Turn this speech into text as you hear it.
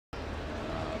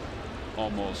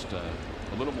almost a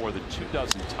little more than 24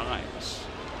 times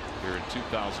here in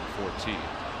 2014.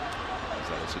 As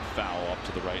that is a foul up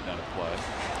to the right, not a play.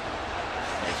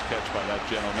 Nice catch by that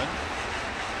gentleman.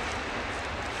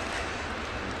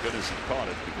 Thank goodness he caught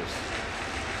it, because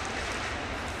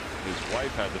his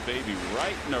wife had the baby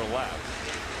right in her lap.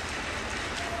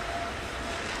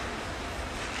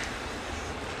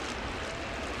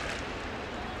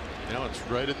 Now it's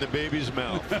right in the baby's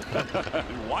mouth.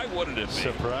 Why wouldn't it be?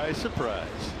 Surprise,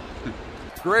 surprise.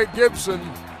 Greg Gibson,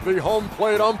 the home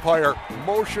plate umpire,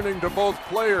 motioning to both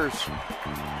players.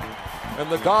 And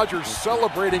the Dodgers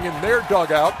celebrating in their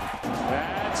dugout.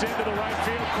 That's into the right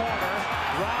field corner.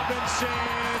 Robinson,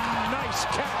 nice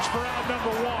catch for out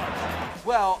number one.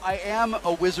 Well, I am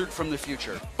a wizard from the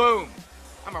future. Boom.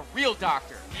 I'm a real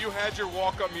doctor. If you had your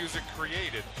walk-up music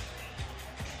created,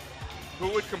 who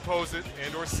would compose it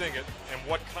and or sing it, and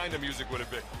what kind of music would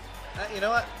it be? You know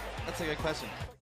what? That's a good question.